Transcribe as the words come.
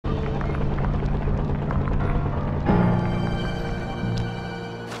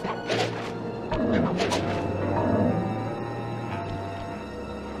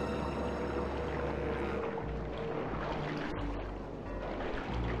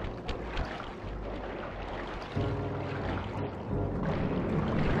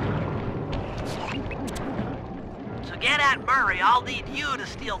that Murray, I'll need you to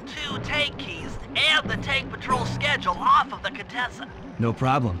steal 2 tank keys and the tank patrol schedule off of the Contessa. No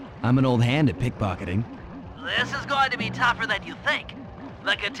problem. I'm an old hand at pickpocketing. This is going to be tougher than you think.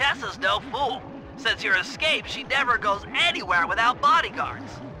 The Contessa's no fool. Since your escape, she never goes anywhere without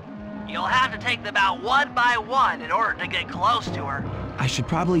bodyguards. You'll have to take them out one by one in order to get close to her. I should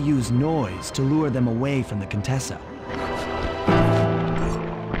probably use noise to lure them away from the Contessa.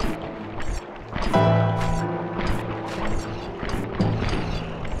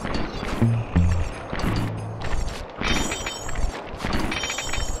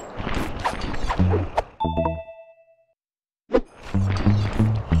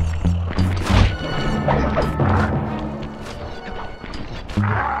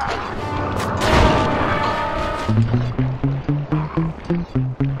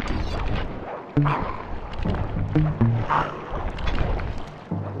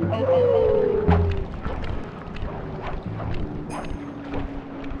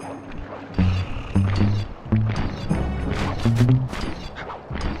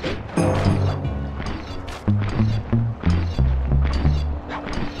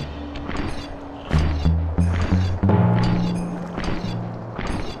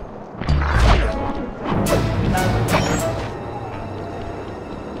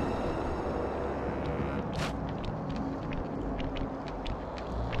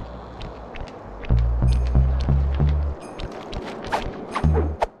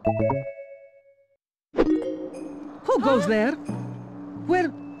 Who goes there?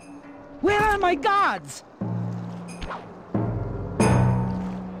 Where are my gods?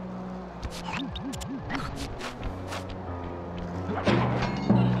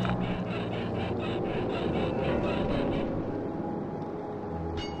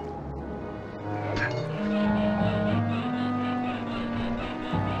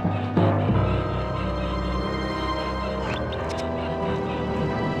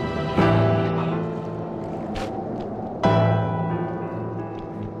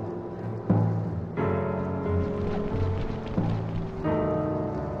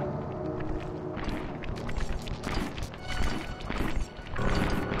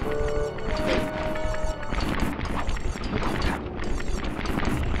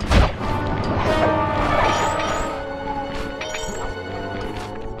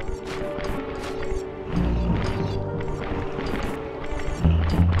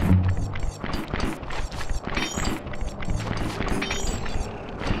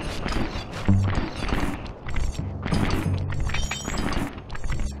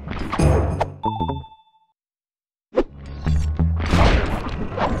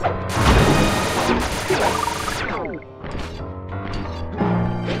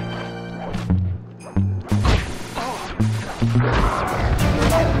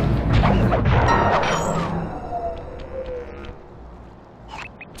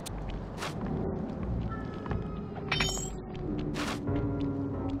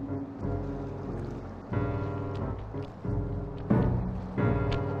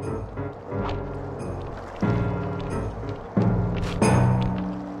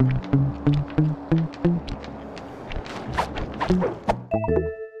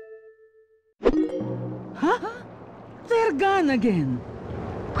 Huh? They're gone again.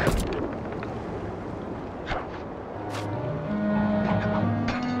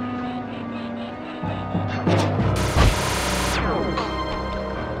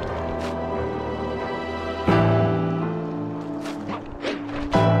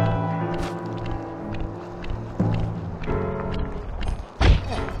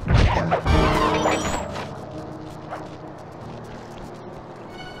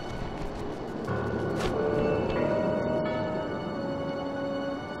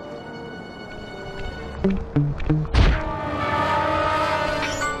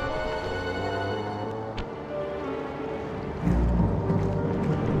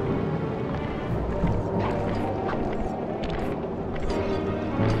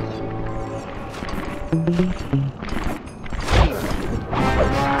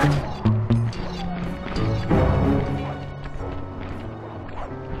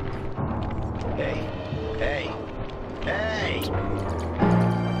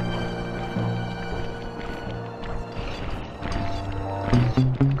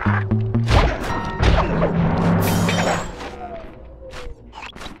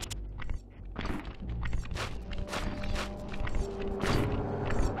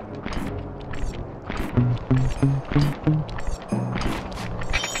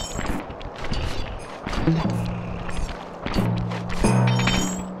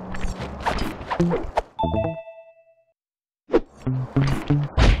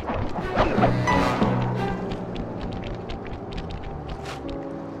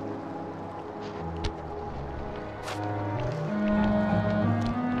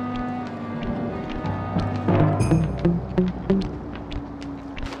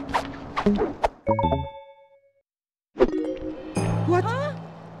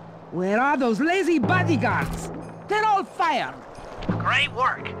 those lazy bodyguards! They're all fired! Great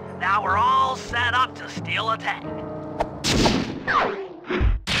work. Now we're all set up to steal a tank.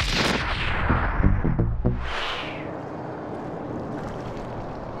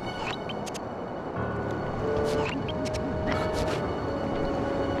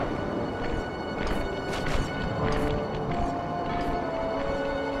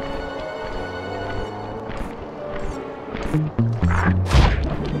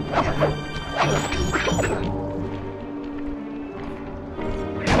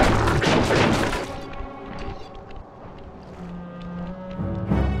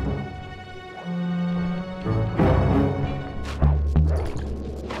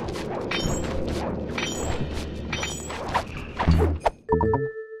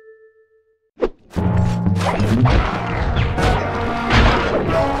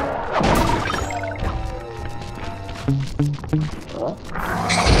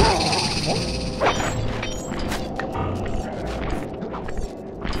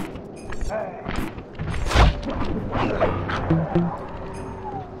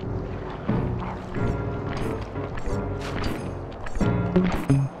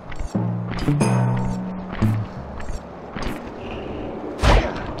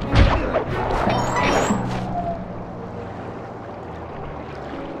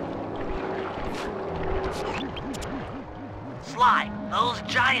 Those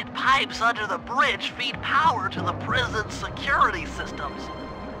giant pipes under the bridge feed power to the prison's security systems.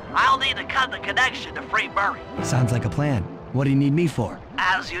 I'll need to cut the connection to free Murray. Sounds like a plan. What do you need me for?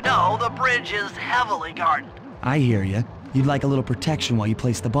 As you know, the bridge is heavily guarded. I hear you. You'd like a little protection while you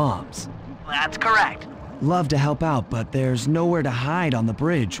place the bombs. That's correct. Love to help out, but there's nowhere to hide on the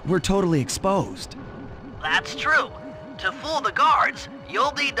bridge. We're totally exposed. That's true. To fool the guards,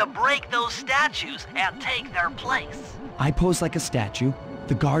 you'll need to break those statues and take their place. I pose like a statue,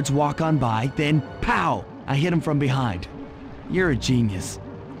 the guards walk on by, then pow! I hit them from behind. You're a genius.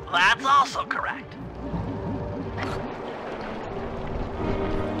 That's also correct.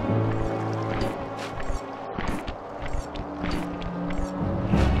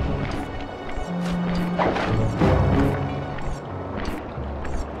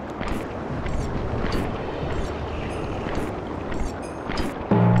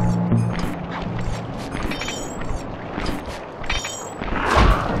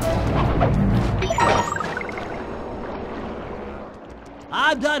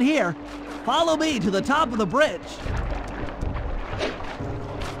 I'm done here. Follow me to the top of the bridge.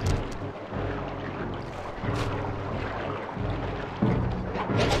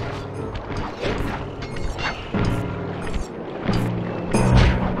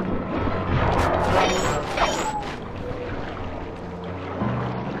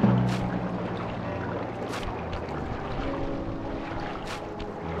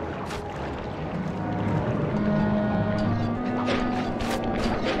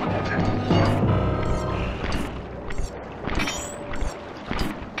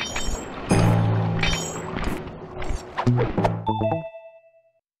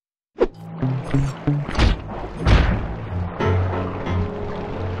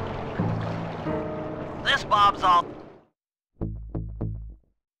 This bomb's all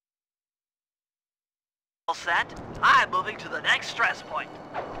set. I'm moving to the next stress point.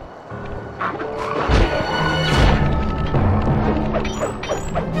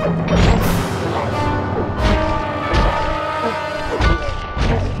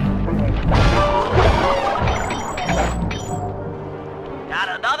 Got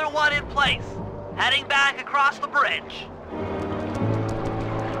another one in place. Heading back across the bridge.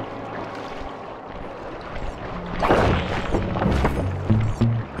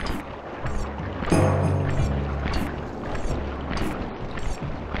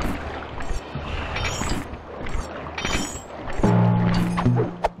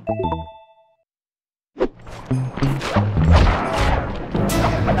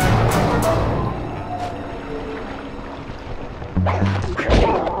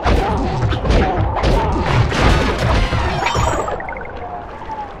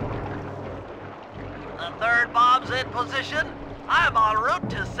 The third bomb's in position. I'm en route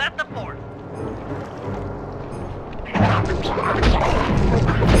to set the fourth.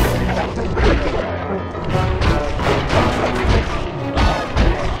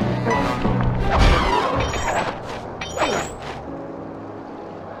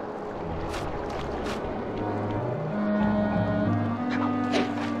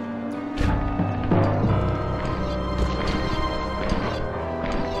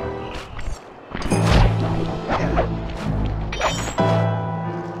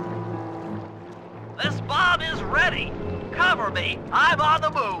 This bomb is ready. Cover me. I'm on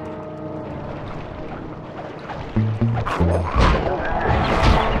the move.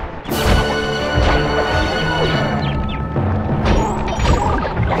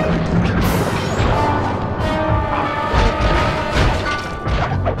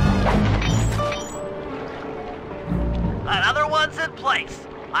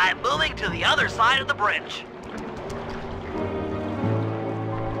 I'm moving to the other side of the bridge.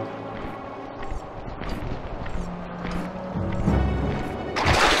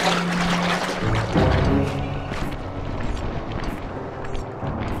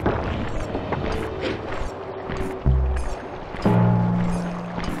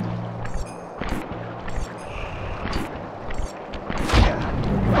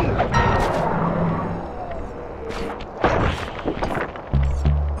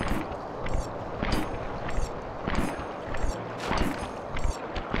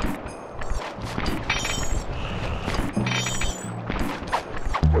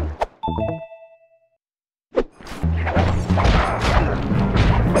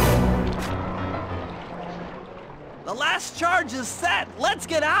 The last charge is set. Let's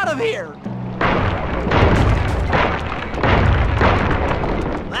get out of here.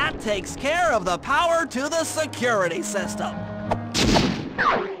 That takes care of the power to the security system.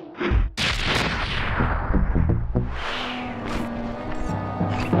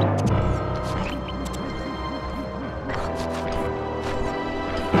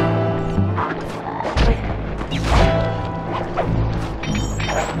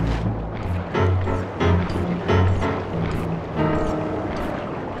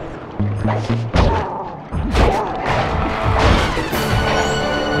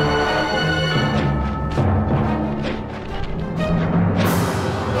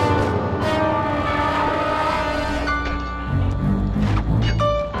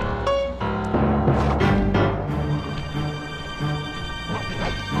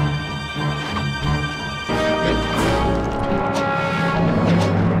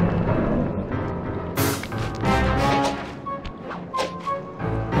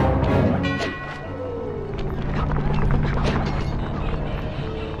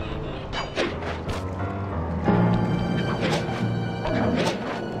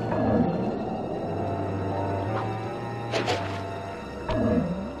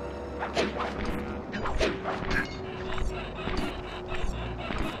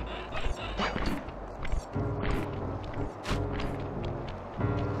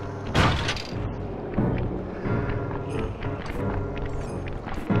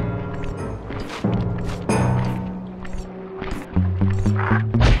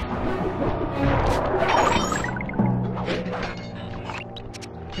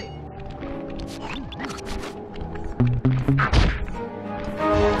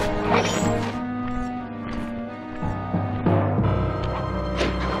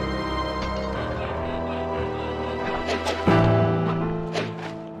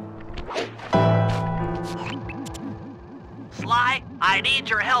 I need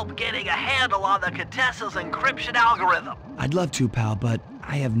your help getting a handle on the Contessa's encryption algorithm. I'd love to, pal, but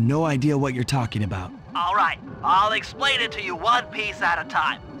I have no idea what you're talking about. All right, I'll explain it to you one piece at a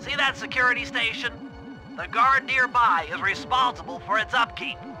time. See that security station? The guard nearby is responsible for its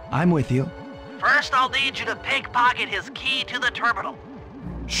upkeep. I'm with you. First, I'll need you to pickpocket his key to the terminal.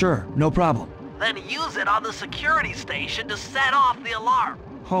 Sure, no problem. Then use it on the security station to set off the alarm.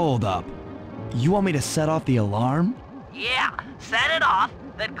 Hold up. You want me to set off the alarm? Yeah, set it off,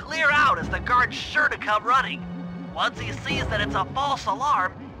 then clear out as the guard's sure to come running. Once he sees that it's a false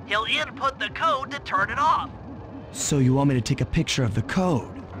alarm, he'll input the code to turn it off. So you want me to take a picture of the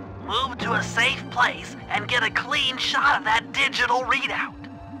code? Move to a safe place and get a clean shot of that digital readout.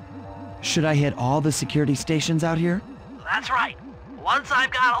 Should I hit all the security stations out here? That's right. Once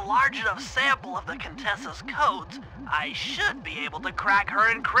I've got a large enough sample of the Contessa's codes, I should be able to crack her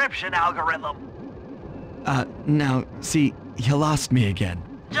encryption algorithm. Now, see, you lost me again.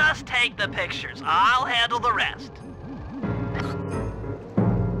 Just take the pictures. I'll handle the rest.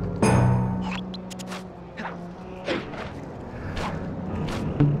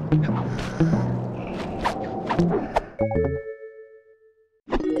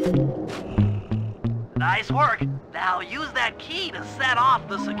 Nice work. Now use that key to set off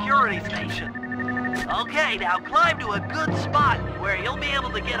the security station. Okay, now climb to a good spot where you'll be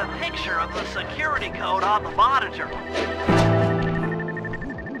able to get a picture of the security code on the monitor.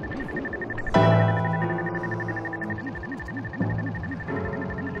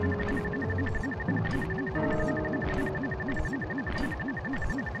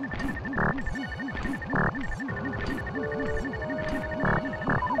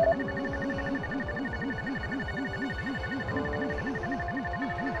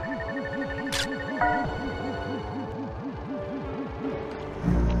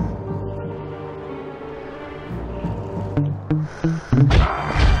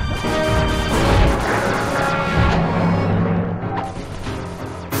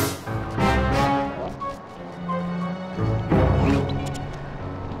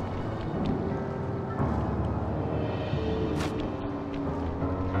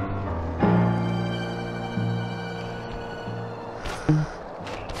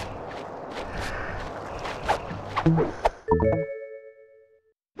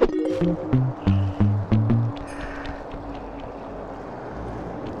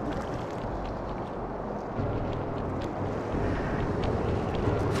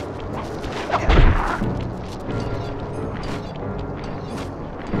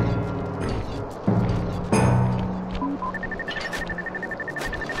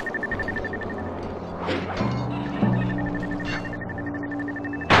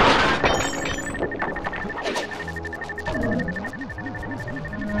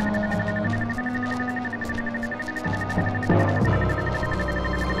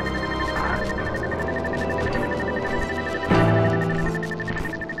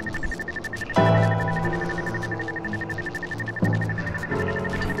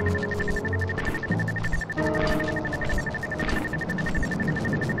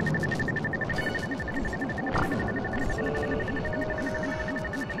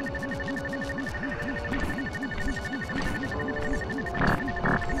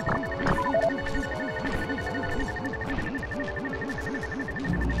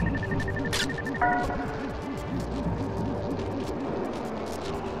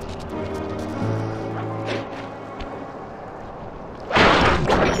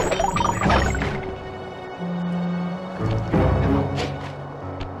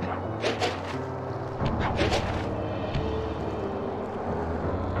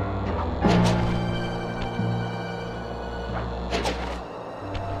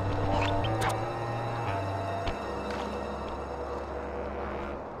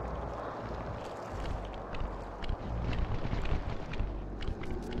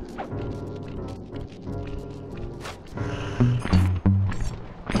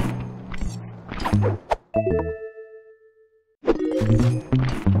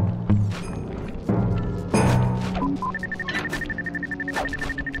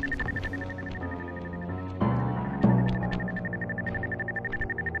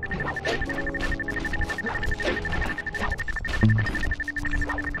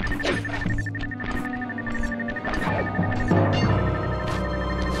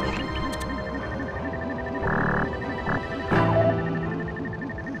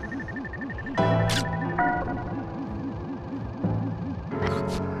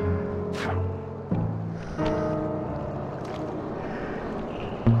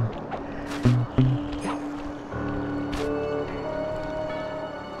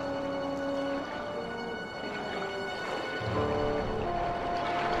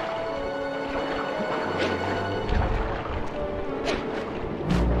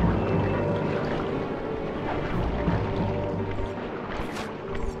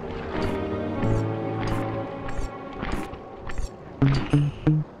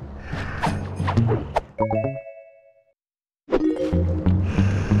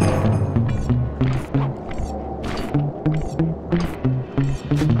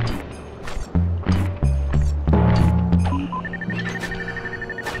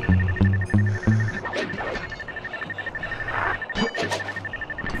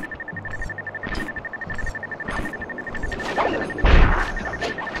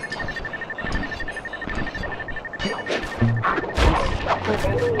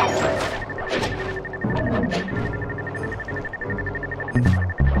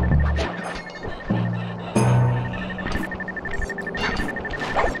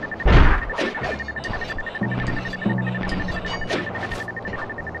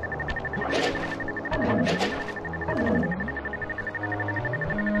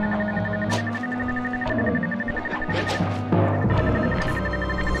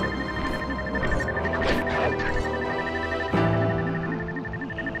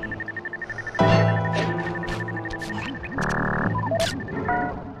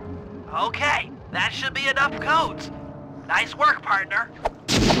 Okay, that should be enough codes. Nice work, partner.